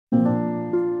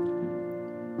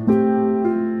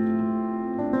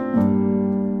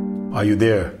Are you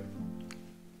there?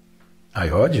 I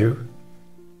heard you.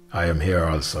 I am here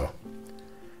also.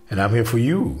 And I'm here for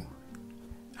you.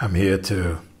 I'm here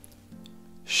to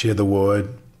share the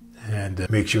word and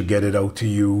make sure get it out to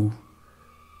you.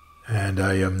 And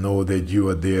I know that you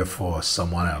are there for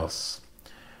someone else.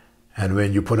 And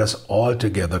when you put us all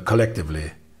together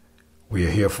collectively, we are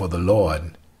here for the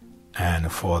Lord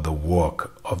and for the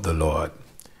work of the Lord.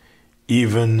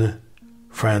 Even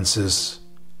Francis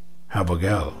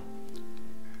Habergel,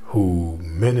 who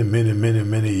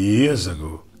many years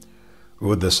ago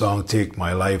wrote the song, Take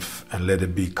My Life and Let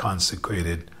It Be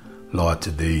Consecrated, Lord,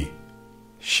 to Thee.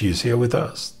 She is here with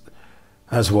us.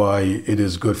 That's why it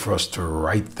is good for us to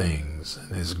write things.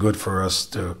 And it's good for us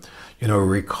to,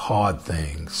 record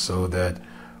things so that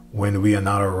when we are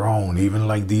not around, even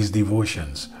like these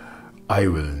devotions, I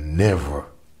will never,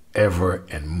 ever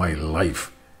in my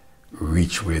life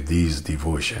reach where these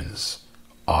devotions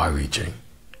are reaching.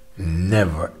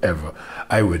 Never, ever.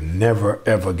 I would never,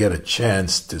 ever get a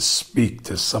chance to speak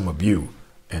to some of you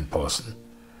in person.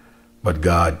 But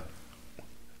God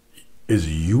is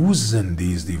using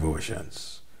these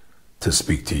devotions to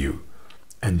speak to you.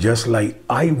 And just like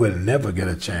I will never get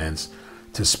a chance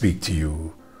to speak to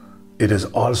you, it is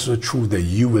also true that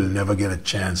you will never get a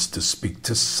chance to speak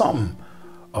to some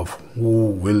of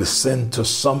who will send to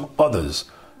some others,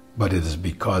 but it is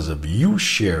because of you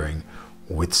sharing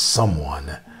with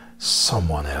someone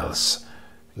else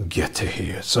get to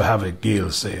hear. So have it,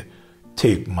 Gail say,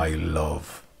 take my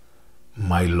love,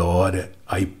 my Lord,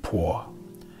 I pour.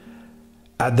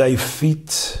 At thy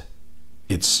feet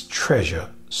its treasure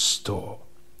store.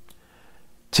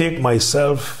 Take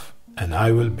myself and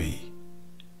I will be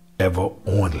ever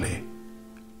only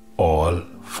all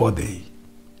for thee.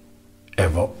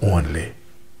 Ever only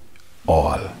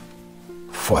all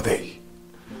for thee.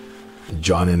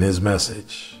 John in his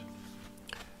message.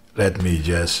 Let me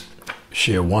just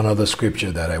share one other scripture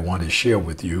that I want to share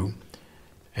with you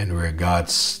in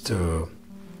regards to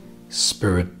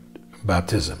spirit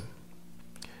baptism.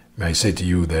 May I say to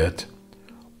you that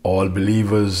all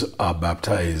believers are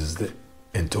baptized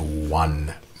into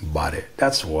one body.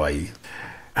 That's why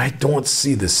I don't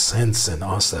see the sense in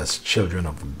us as children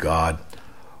of God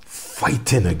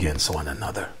fighting against one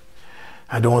another.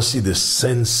 I don't see the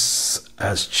sense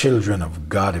as children of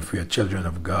God, if we are children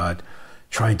of God,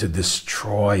 trying to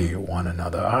destroy one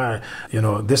another.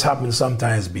 This happens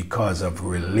sometimes because of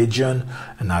religion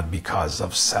and not because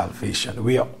of salvation.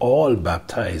 We are all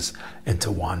baptized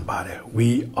into one body.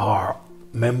 We are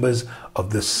members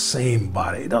of the same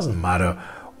body. It doesn't matter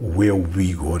where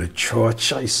we go to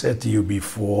church. I said to you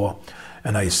before,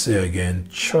 and I say again,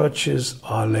 churches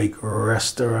are like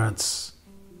restaurants.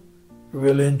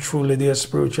 Really and truly, they are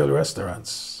spiritual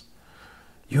restaurants.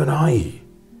 You and I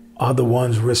are the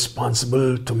ones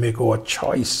responsible to make our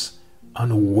choice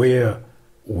on where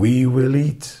we will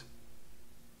eat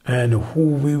and who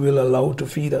we will allow to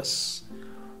feed us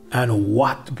and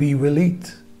what we will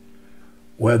eat.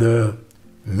 Whether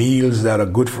meals that are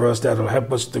good for us, that will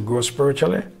help us to grow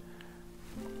spiritually,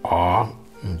 or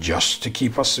just to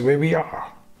keep us where we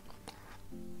are.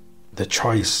 The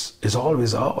choice is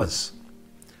always ours.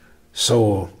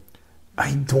 So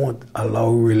I don't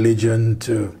allow religion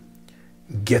to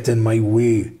get in my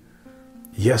way.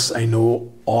 Yes, I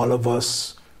know all of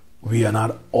us, we are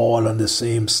not all on the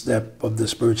same step of the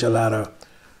spiritual ladder.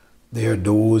 There are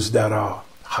those that are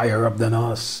higher up than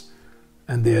us,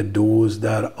 and there are those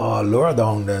that are lower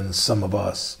down than some of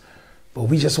us. But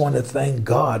we just want to thank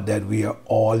God that we are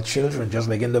all children, just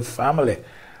like in the family.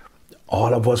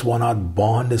 All of us were not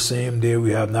born the same day.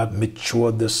 We have not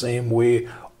matured the same way,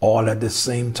 all at the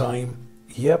same time.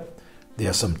 Yep, there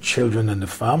are some children in the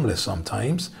family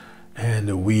sometimes,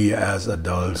 and we as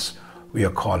adults, we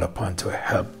are called upon to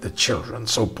help the children.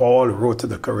 So Paul wrote to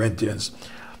the Corinthians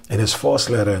in his first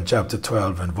letter in chapter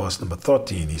 12 and verse number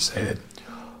 13, he said,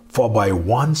 For by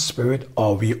one Spirit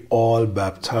are we all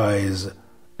baptized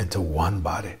into one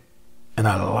body. And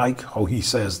I like how he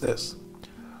says this.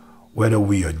 Whether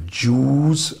we are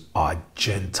Jews or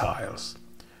Gentiles.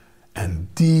 And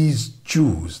these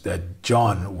Jews that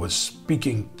John was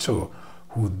speaking to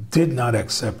who did not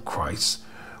accept Christ,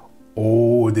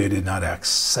 they did not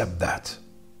accept that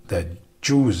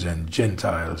Jews and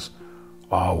Gentiles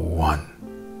are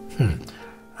one.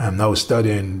 I'm now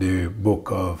studying the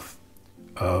book of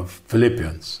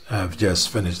Philippians. I've just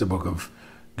finished the book of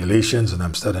Galatians, and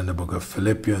I'm studying the book of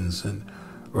Philippians and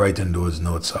writing those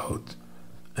notes out.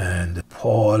 And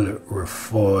Paul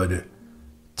referred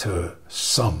to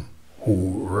some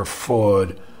who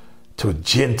referred to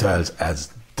Gentiles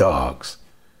as dogs.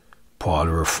 Paul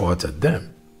referred to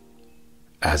them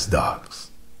as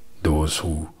dogs. those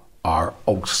who are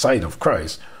outside of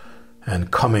Christ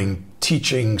and coming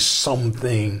teaching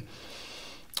something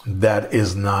that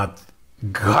is not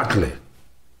godly,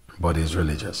 but is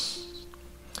religious.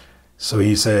 So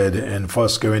he said in 1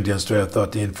 Corinthians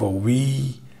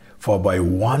 12:13, for by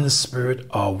one Spirit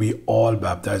are we all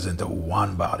baptized into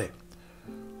one body,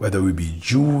 whether we be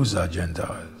Jews or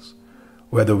Gentiles,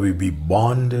 whether we be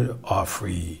bond or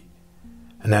free,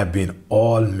 and have been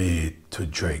all made to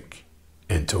drink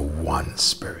into one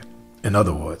Spirit. In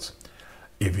other words,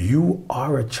 if you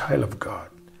are a child of God,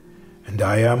 and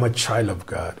I am a child of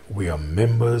God, we are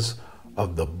members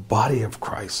of the body of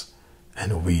Christ,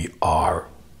 and we are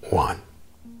one.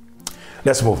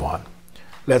 Let's move on.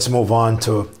 Let's move on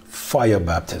to fire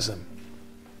baptism.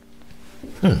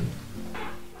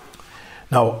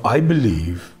 Now, I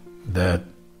believe that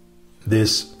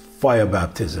this fire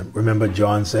baptism, remember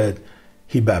John said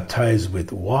he baptized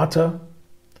with water,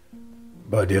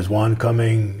 but there's one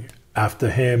coming after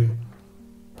him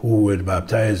who will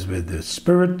baptize with the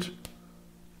Spirit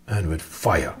and with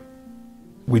fire.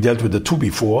 We dealt with the two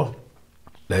before.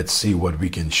 Let's see what we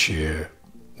can share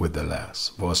with the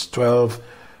last. Verse 12,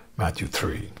 Matthew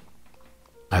 3.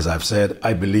 As I've said,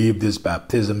 I believe this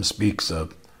baptism speaks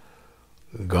of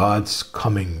God's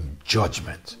coming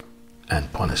judgment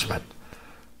and punishment.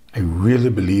 I really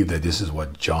believe that this is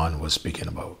what John was speaking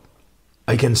about.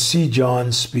 I can see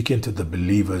John speaking to the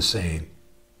believers saying,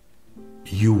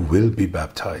 you will be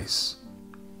baptized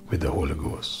with the Holy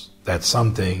Ghost. That's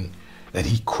something that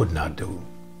he could not do.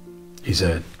 He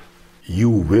said, you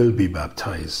will be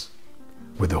baptized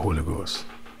with the Holy Ghost.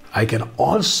 I can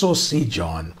also see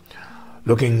John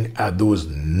looking at those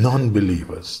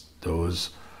non-believers,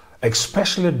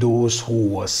 especially those who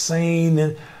were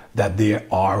saying that they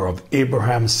are of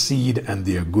Abraham's seed and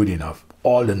they are good enough,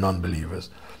 all the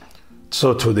non-believers.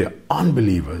 So to the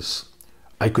unbelievers,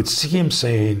 I could see him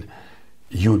saying,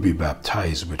 you'll be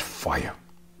baptized with fire.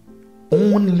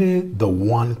 Only the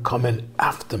one coming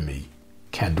after me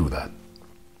can do that.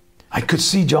 I could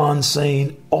see John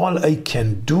saying, all I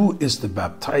can do is to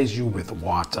baptize you with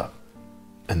water,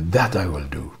 and that I will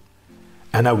do.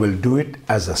 And I will do it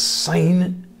as a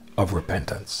sign of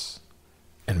repentance.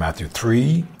 In Matthew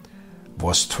 3,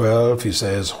 verse 12, he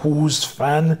says, whose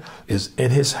fan is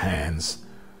in his hands,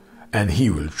 and he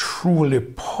will truly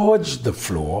purge the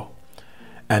floor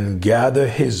and gather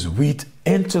his wheat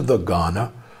into the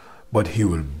garner, but he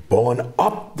will burn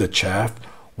up the chaff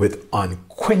with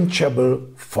unquenchable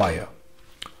fire.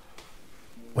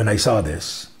 When I saw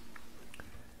this,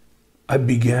 I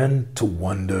began to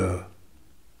wonder,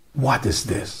 what is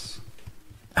this?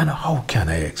 And how can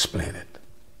I explain it?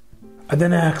 And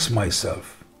then I asked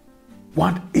myself,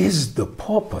 what is the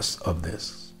purpose of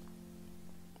this?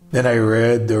 Then I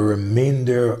read the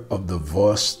remainder of the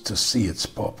verse to see its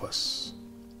purpose.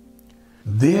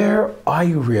 There I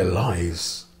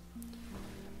realized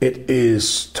it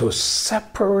is to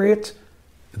separate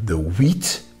the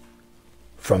wheat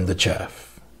from the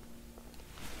chaff.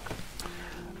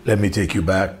 Let me take you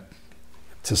back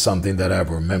to something that I've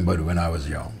remembered when I was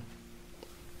young.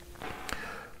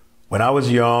 When I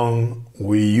was young,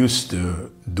 we used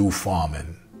to do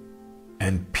farming,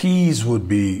 and peas would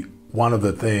be one of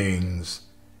the things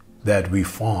that we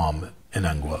farm in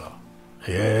Angola.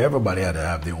 Yeah, everybody had to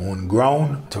have their own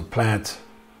ground to plant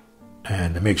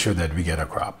and to make sure that we get a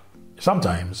crop.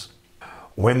 Sometimes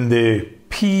when the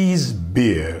peas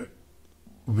bear,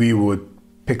 we would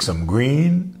pick some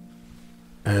green,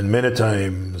 and many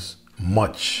times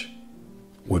much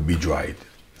would be dried.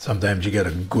 Sometimes you get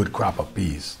a good crop of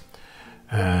peas.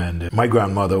 And my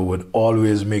grandmother would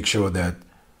always make sure that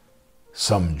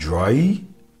some dry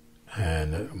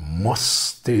and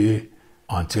must stay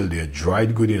until they're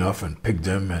dried good enough and pick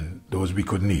them, and those we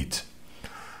couldn't eat.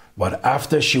 But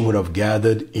after she would have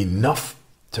gathered enough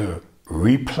to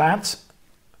replant,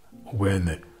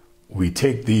 when we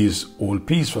take these old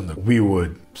peas from them, we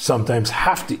would sometimes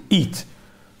have to eat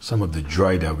some of the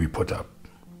dry that we put up.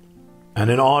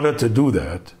 And in order to do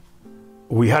that,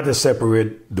 we had to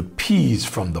separate the peas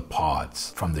from the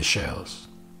pods, from the shells.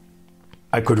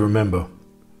 I could remember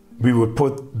we would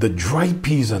put the dry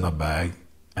peas in a bag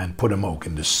and put them out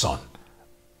in the sun.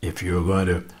 If you're going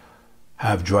to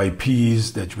have dry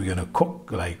peas that we're going to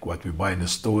cook, like what we buy in the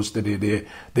stores today,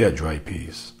 they are dry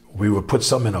peas. We would put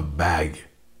some in a bag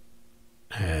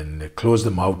and close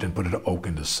them out and put it out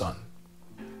in the sun.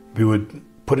 We would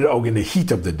put it out in the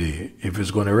heat of the day. If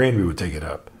it's going to rain, we would take it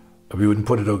up. We wouldn't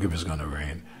put it out if it's going to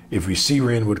rain. If we see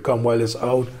rain would come while it's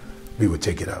out, we would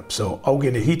take it up. So out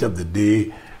in the heat of the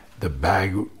day, the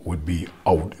bag would be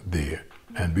out there.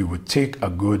 And we would take a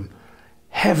good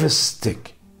heavy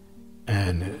stick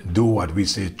and do what we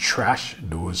say, trash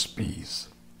those peas.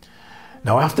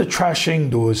 Now, after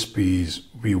trashing those peas,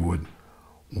 we would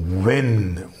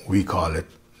we call it,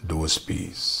 those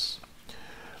peas.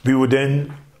 We would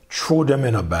then throw them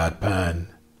in a bad pan,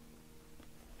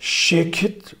 shake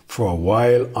it for a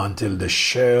while until the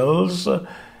shells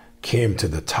came to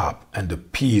the top and the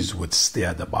peas would stay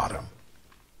at the bottom.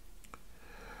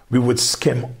 We would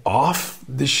skim off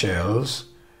the shells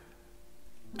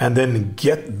and then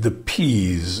get the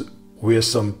peas where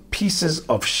some pieces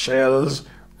of shells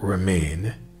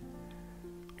remain.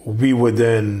 We would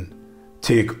then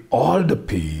take all the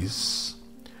peas,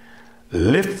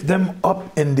 lift them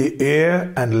up in the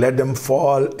air and let them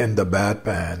fall in the bad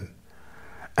pan,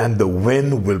 and the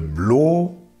wind will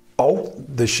blow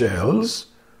out the shells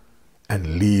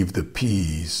and leave the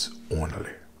peas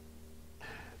only.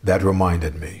 That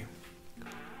reminded me,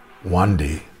 one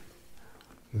day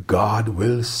God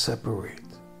will separate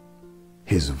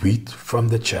his wheat from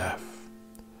the chaff.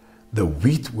 The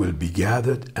wheat will be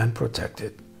gathered and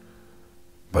protected,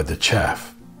 but the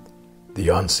chaff, the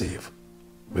unsaved,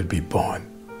 will be burned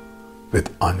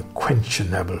with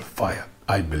unquenchable fire.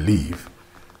 I believe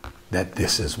that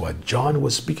this is what John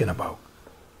was speaking about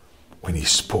when he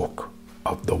spoke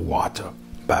of the water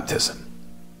baptism.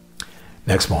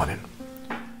 Next morning,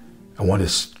 I want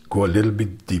to go a little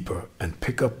bit deeper and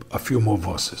pick up a few more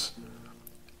verses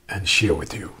and share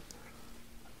with you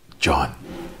John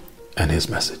and his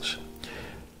message.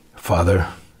 Father,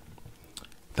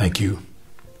 thank you,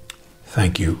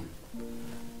 thank you,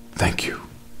 thank you.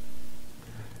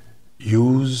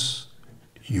 Use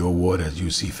your word as you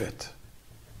see fit.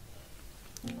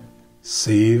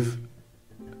 Save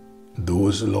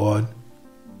those, Lord,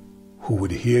 who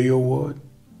would hear your word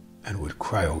and would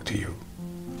cry out to you.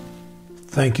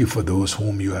 Thank you for those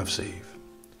whom you have saved.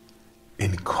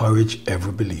 Encourage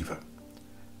every believer,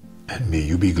 and may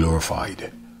you be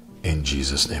glorified. In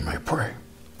Jesus' name I pray.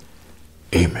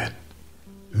 Amen.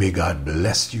 May God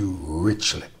bless you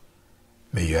richly.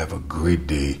 May you have a great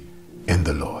day in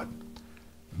the Lord.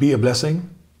 Be a blessing,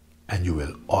 and you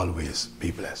will always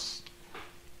be blessed.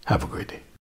 Have a great day.